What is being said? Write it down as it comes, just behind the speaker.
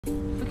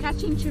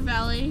catching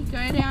trevally,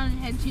 go down and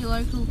head to your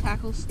local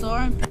tackle store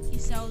and pick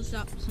yourselves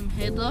up some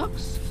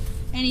headlocks.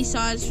 Any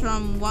size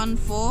from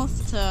 1/4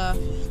 to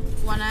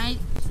 1/8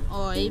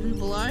 or even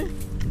below.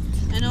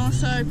 And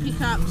also pick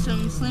up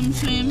some slim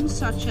swims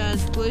such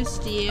as blue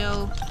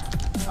steel,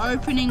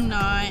 opening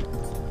night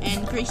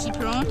and greasy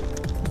prawn,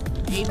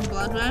 even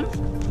bloodworm.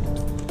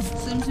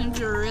 Slim swims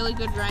are a really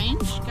good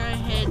range. Go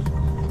ahead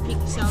and pick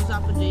yourselves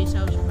up and do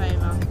yourselves a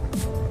favour.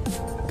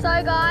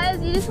 So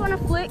guys, you just want to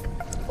flick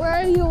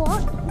wherever you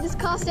want. Just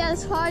cast out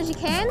as far as you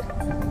can.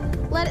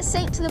 Let it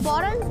sink to the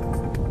bottom.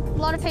 A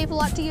lot of people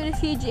like to give it a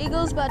few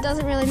jiggles, but it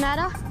doesn't really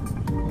matter.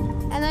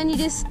 And then you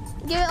just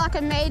give it like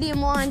a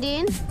medium wind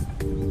in,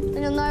 and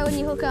you'll know when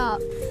you hook up.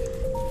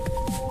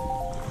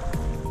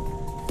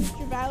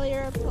 Trevally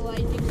are a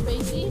pelagic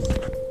species.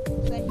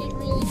 They hit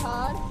really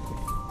hard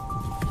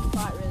and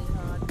fight really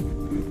hard.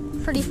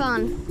 Pretty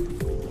fun.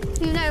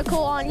 If you've never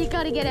caught one, you've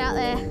got to get out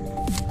there.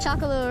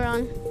 Chuck a lure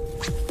on.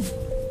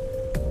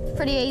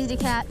 Pretty easy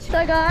to catch.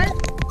 So guys,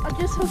 I've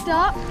just hooked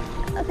up.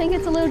 I think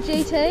it's a little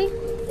GT.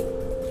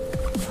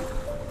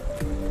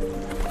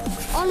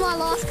 On my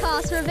last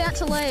cast, we're about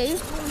to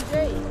leave.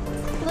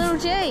 Little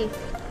G.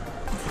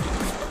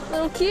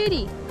 Little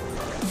cutie.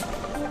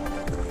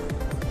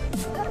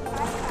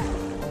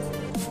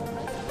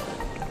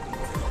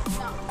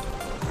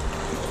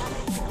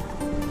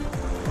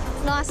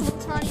 Nice little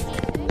tiny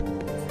GT.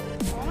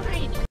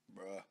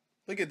 Bruh,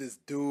 look at this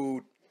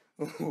dude.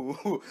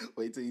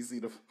 Wait till you see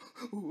the.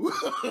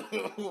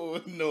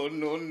 No,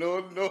 no, no,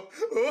 no.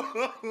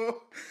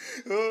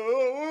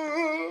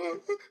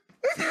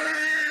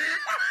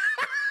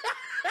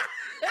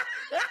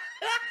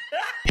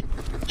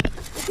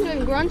 It's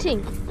doing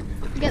grunting.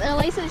 Get the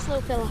release of this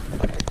little fella.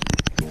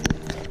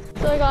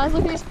 So guys,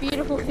 look at this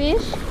beautiful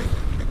fish.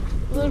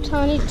 Little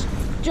tiny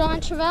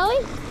giant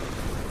trevally.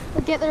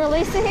 We'll get the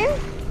release of him.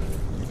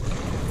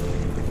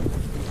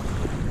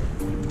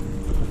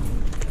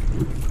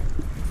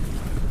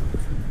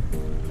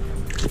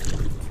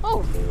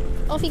 Oh,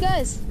 off he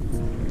goes.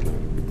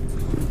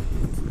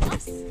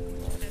 Nice.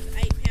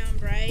 8-pound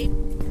braid,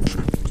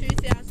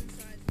 2,000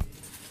 size.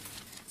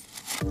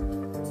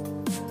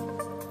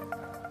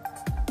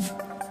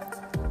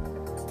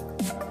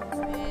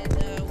 With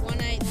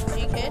 1/8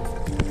 jig head,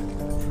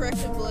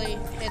 preferably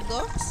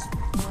headlocks,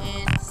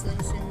 and slim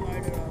swim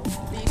motor roll.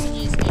 But you can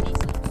use any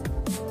slim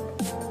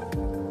swim.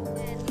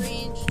 And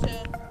 3-inch to.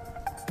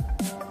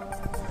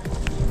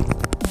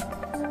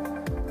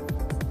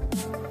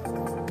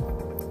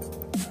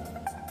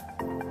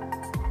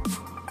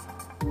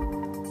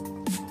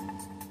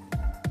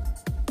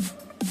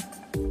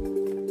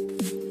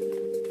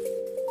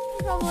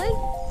 Probably.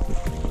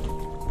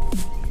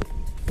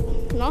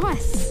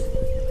 Nice.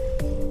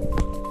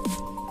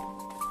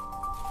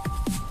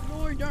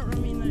 Lord, don't run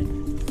me in there.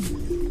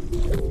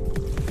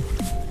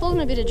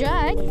 Pulling a bit of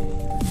drag.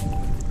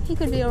 He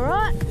could be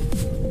alright.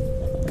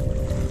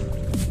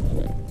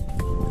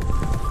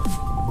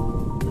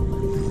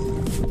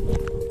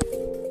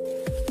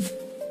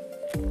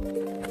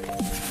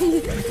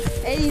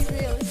 Eddie's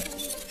real.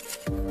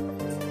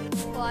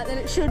 Quiet than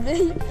it should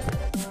be.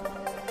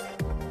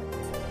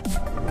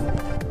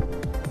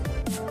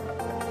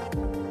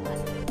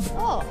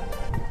 Oh.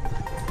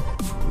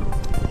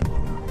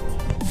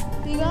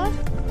 You guys?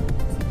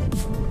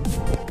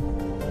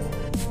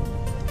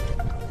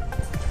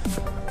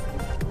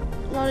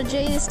 Not a G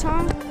this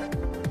time.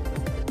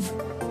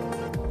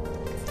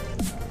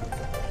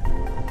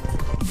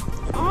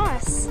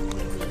 Nice.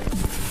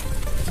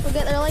 We'll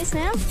get the release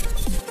now.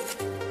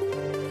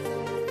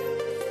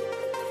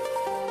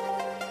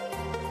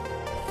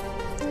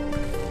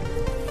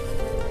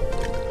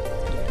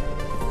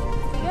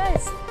 Here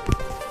goes.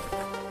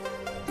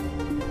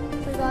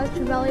 So guys,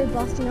 trevally are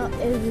busting up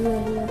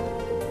everywhere here.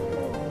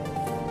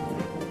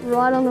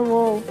 Right on the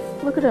wall.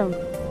 Look at him.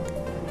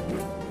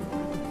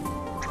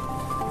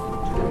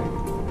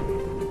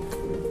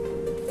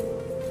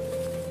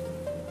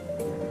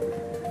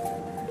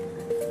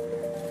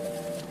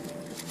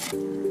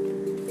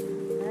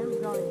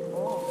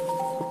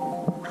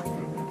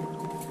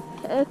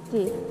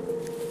 Hectic.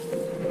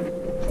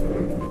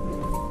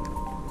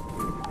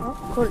 Oh,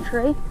 caught a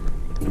tree.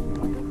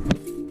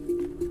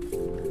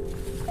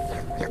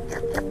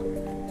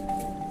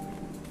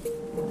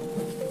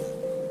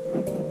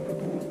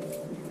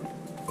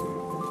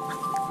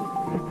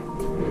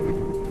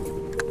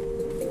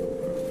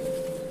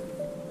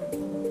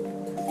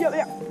 Yep,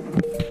 yep.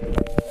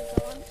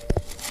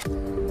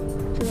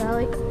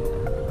 Trevally.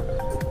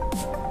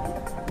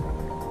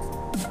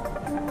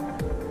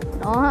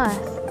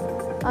 Nice.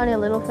 Only a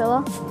little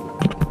fella.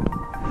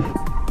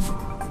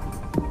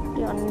 Do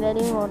you want to net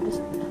him or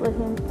just flip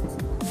him?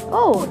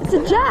 Oh, it's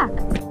a jack!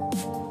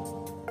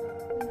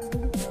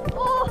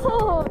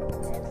 Oh!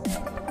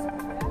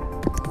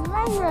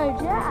 Mangrove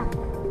jack!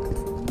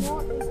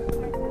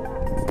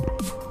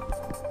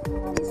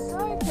 That is so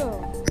cool.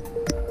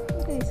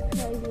 Look at this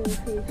crazy little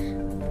fish.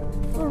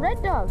 Oh, red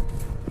dog.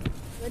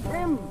 Red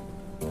brim.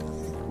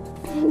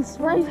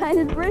 Spray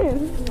painted brim.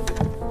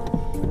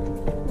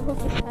 The hook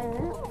is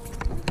hanging out.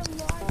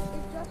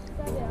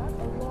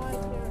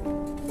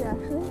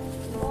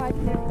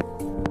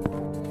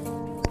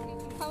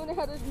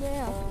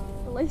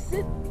 release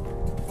it.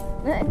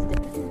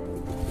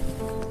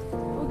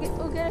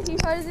 We'll get a few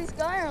photos of this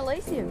guy and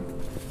release him.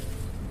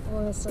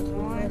 Oh, that's such a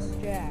nice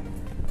jack.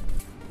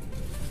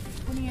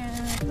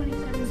 27 to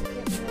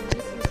get the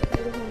release this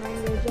beautiful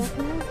mango jack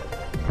now.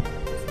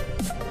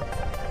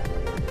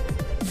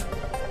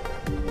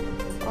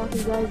 Off he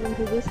goes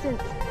into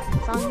distance.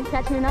 Time to be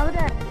catching another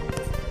jack.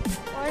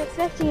 I'm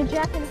expecting a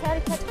jack in the how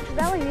to catch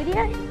Trevally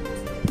video.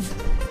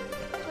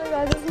 So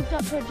guys, I hooked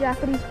up to a jack,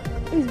 but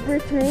he's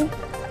bricked me.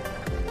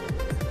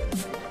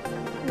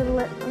 I'm gonna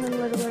let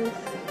it loose.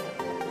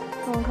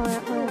 Come on, come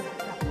out.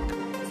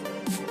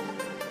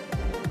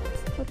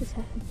 What just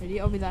happened? Ready?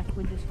 I'll be back.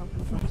 We're just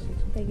hopping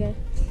plastics. There you go.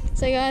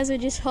 So guys, we're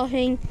just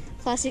hopping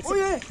plastics. Oh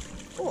yeah!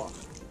 Oh,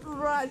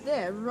 right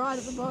there, right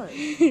at the boat.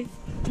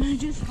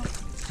 Just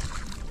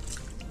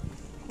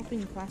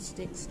hopping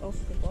plastics off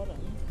the bottom.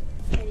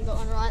 Okay, you got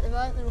one right at the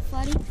boat, little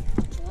flatty.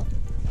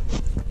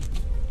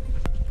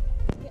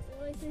 Yep,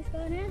 release this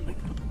guy now.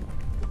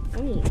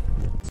 Oh yeah.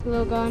 This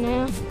little guy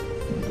now.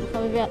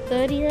 Probably about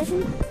 30, you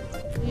reckon?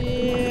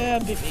 Yeah, a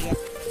bit bigger.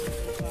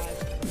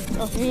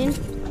 Off him in.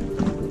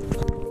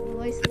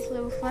 Release this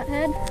little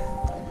flathead.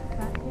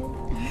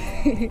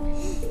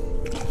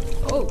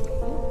 Oh.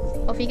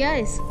 Off he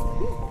goes.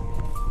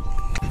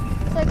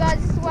 So guys,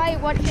 this is the way you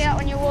watch out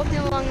when you're walking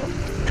along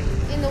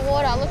in the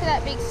water. Look at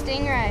that big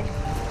stingray.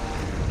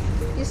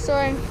 You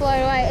saw him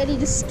float away. Eddie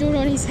just stood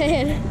on his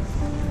head.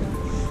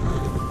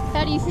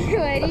 How do you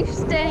feel, Eddie,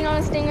 standing on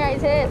a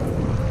stingray's head?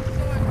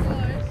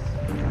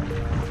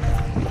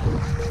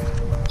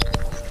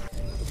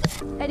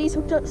 Eddie's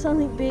hooked up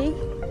something big.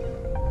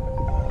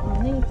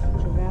 I think it's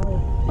Trevally.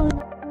 Oh, no.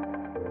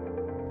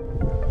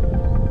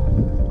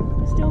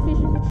 Still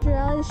fishing for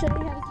Trevally to show you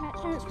how to catch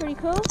him. It's pretty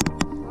cool.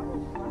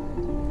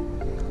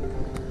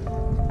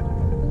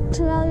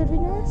 Trevally would be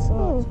nice.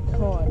 Oh, it's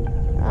cod.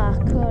 Ah,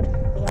 cod.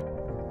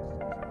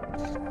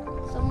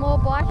 Some more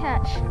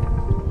bycatch.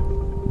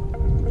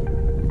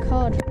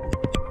 Cod.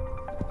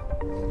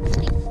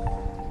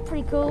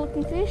 Pretty cool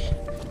looking fish.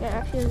 Yeah,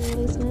 actually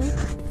release now.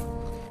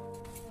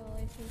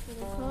 Release this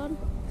little cod.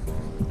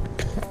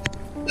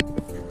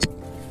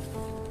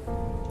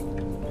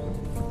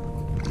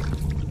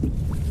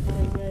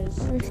 There it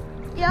goes.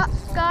 Yeah,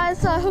 guys,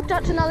 so I hooked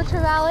up to another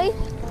Trevally.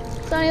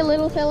 It's only a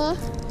little fella.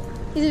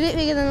 He's a bit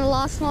bigger than the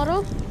last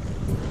model.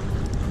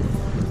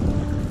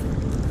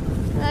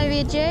 Maybe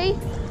a G.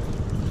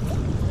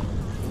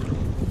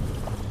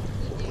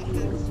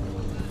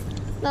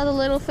 Another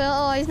little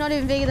fella. Oh, he's not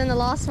even bigger than the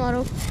last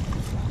model.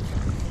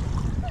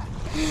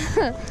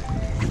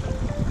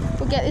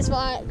 We'll get this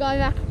guy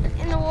back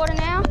in the water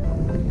now.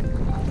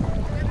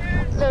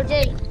 Little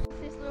G.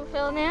 This little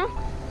fella now.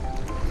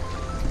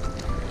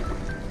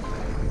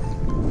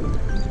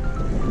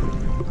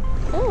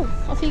 Oh,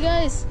 off he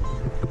goes.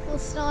 Little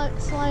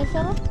slow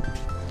fella.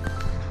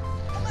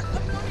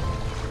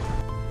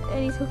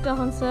 And he's hooked up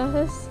on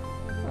surface.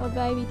 Oh,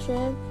 baby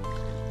Trev.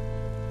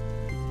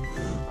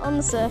 On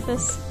the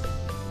surface.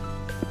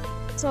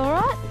 It's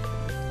alright.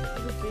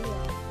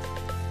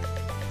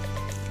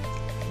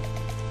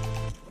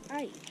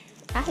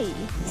 Hey.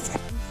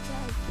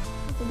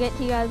 We'll get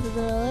to you guys with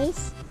the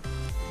release.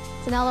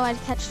 It's another way to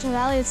catch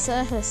Trevally with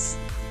surface.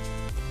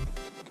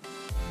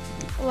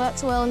 It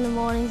works well in the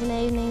mornings and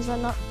evenings, but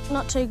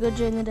not too good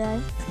during the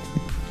day.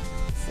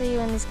 See you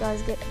when these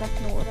guys get back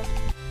in the water.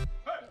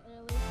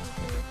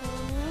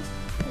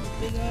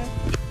 Big eye.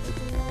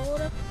 In the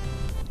water.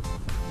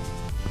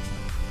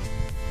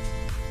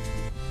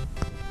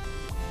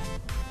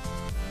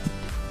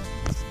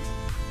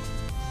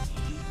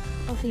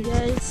 Off he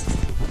goes.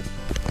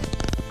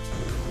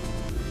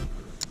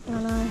 I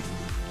know.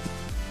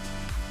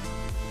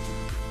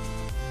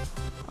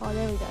 Oh,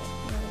 there we go.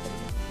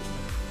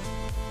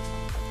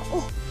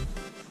 Oh,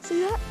 see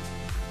that?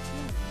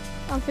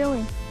 I'm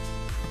filming.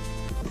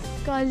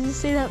 Guys, did you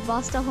see that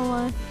bust up on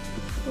my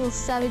little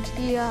Savage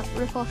Gear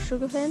rip-off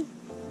sugar pen?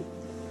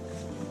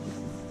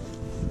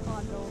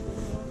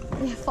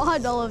 $5 Yeah,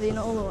 $5 in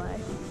all the way.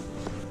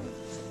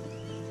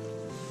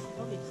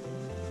 obviously.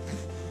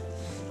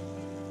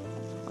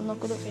 I'm not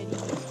good at feeding.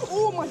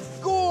 Oh my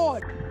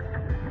god!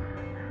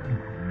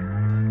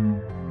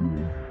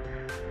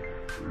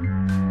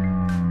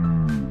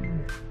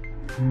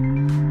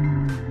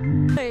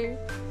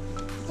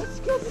 Let's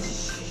go.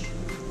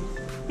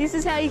 This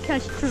is how you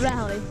catch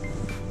Trevally.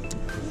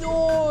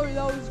 No,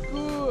 that was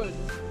good.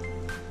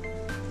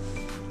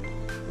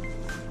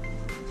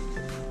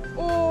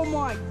 Oh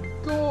my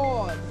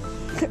god.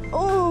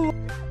 Oh!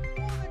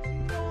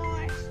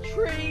 Nice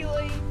tree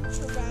leaf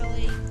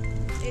Trevally.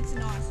 It's a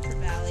nice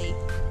Trevally.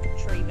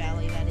 Tree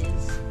valley, that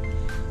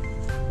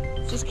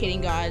is. Just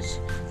kidding, guys.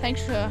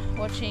 Thanks for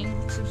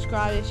watching.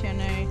 Subscribe if you're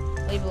new.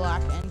 Leave a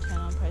like and